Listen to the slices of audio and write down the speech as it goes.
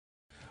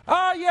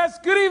Yes,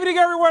 good evening,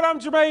 everyone. I'm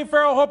Jermaine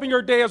Farrell, hoping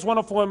your day is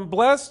wonderful and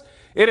blessed.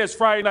 It is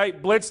Friday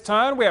night blitz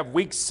time. We have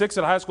week 6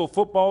 of the high school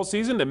football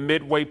season, the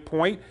midway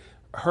point.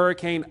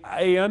 Hurricane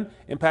Ian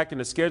impacting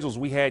the schedules.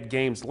 We had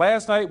games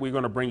last night. We're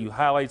going to bring you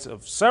highlights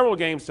of several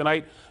games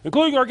tonight,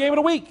 including our game of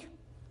the week.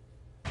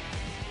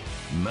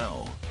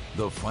 Now,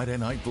 the Friday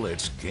Night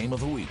Blitz Game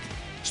of the Week,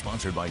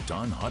 sponsored by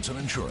Don Hudson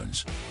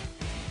Insurance.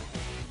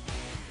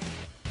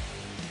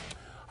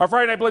 Our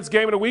Friday Night Blitz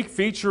Game of the Week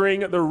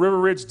featuring the River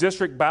Ridge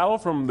District Battle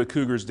from the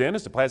Cougars' Den.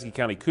 It's the Pulaski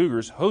County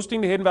Cougars hosting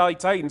the Hidden Valley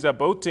Titans at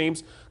both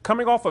teams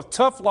coming off of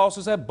tough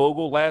losses at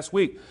Bogle last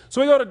week. So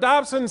we go to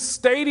Dobson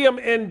Stadium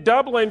in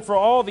Dublin for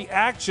all the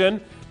action.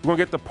 We're going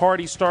to get the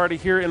party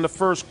started here in the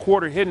first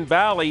quarter. Hidden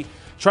Valley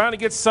trying to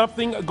get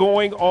something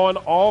going on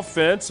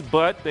offense,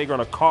 but they're going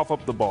to cough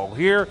up the ball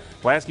here.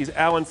 Pulaski's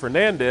Alan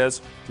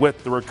Fernandez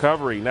with the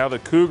recovery. Now the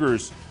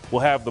Cougars will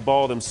have the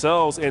ball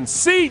themselves. And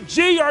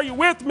CG, are you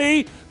with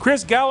me?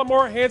 Chris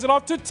Gallimore hands it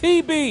off to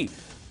TB.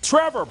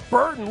 Trevor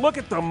Burton, look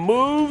at the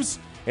moves.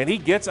 And he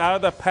gets out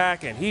of the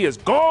pack, and he is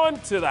gone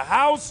to the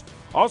house,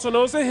 also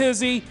known as the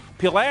Hizzy.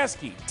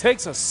 Pulaski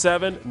takes a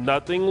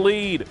 7-0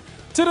 lead.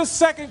 To the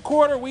second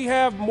quarter, we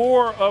have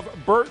more of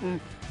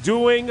Burton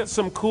doing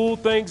some cool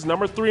things.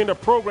 Number 3 in the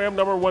program,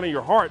 number 1 in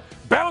your heart.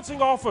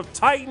 Bouncing off of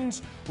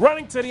Titans,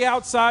 running to the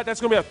outside. That's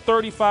going to be a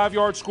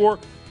 35-yard score.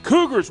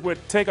 Cougars would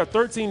take a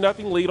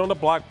 13-0 lead on the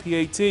block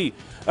PAT.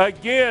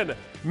 Again,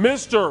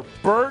 Mr.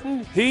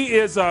 Burton, he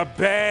is a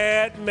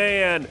bad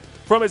man.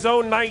 From his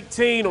own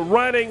 19,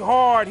 running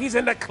hard. He's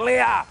in the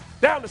clear.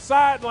 Down the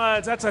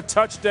sidelines, that's a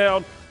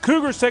touchdown.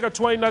 Cougars take a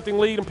 20-0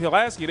 lead in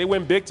Pulaski. They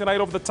win big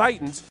tonight over the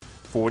Titans,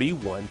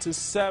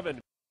 41-7.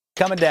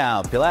 Coming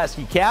down,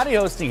 Pulaski County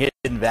hosting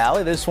Hidden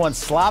Valley. This one's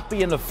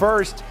sloppy in the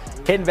first.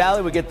 Hidden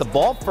Valley would get the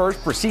ball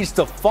first, proceeds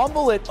to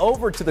fumble it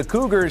over to the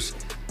Cougars.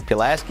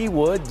 Pulaski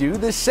would do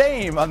the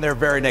same on their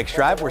very next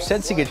drive. We're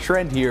sensing a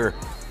trend here,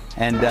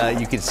 and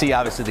you can see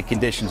obviously the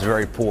conditions are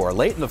very poor.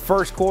 Late in the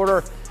first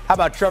quarter, how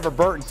about Trevor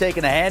Burton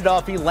taking a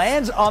handoff? He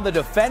lands on the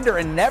defender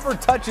and never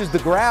touches the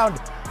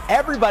ground.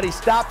 Everybody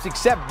stops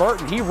except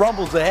Burton. He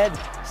rumbles ahead,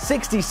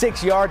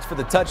 66 yards for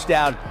the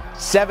touchdown,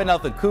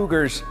 7-0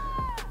 Cougars.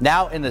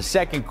 Now in the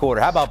second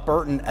quarter, how about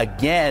Burton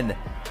again?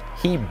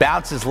 He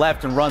bounces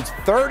left and runs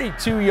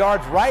 32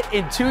 yards right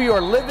into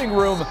your living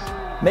room.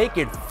 Make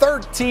it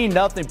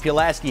 13-0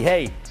 Pulaski.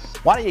 Hey,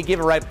 why don't you give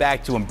it right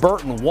back to him?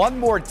 Burton one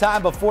more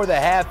time before the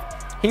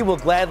half. He will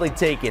gladly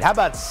take it. How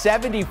about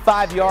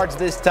 75 yards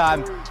this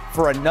time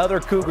for another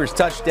Cougars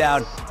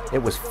touchdown?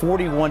 It was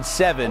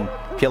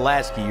 41-7.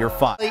 Pulaski, you're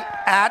fine.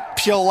 At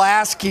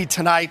Pulaski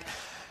tonight.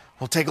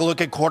 We'll take a look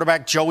at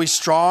quarterback Joey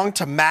Strong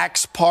to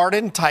Max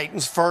Pardon.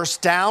 Titans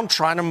first down,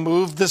 trying to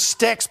move the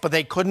sticks, but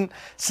they couldn't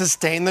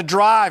sustain the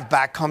drive.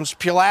 Back comes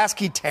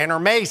Pulaski. Tanner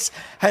Mace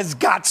has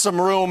got some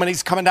room, and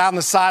he's coming down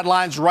the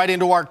sidelines right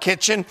into our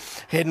kitchen.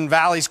 Hidden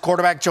Valley's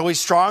quarterback Joey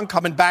Strong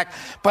coming back,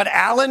 but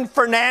Alan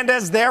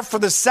Fernandez there for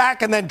the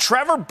sack, and then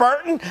Trevor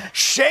Burton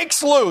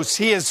shakes loose.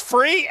 He is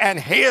free, and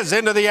he is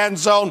into the end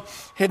zone.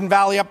 Hidden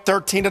Valley up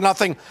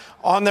 13-0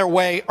 on their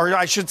way, or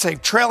I should say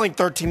trailing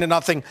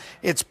 13-0.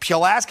 It's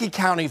Pulaski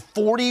County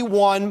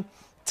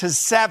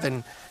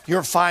 41-7,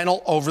 your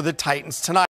final over the Titans tonight.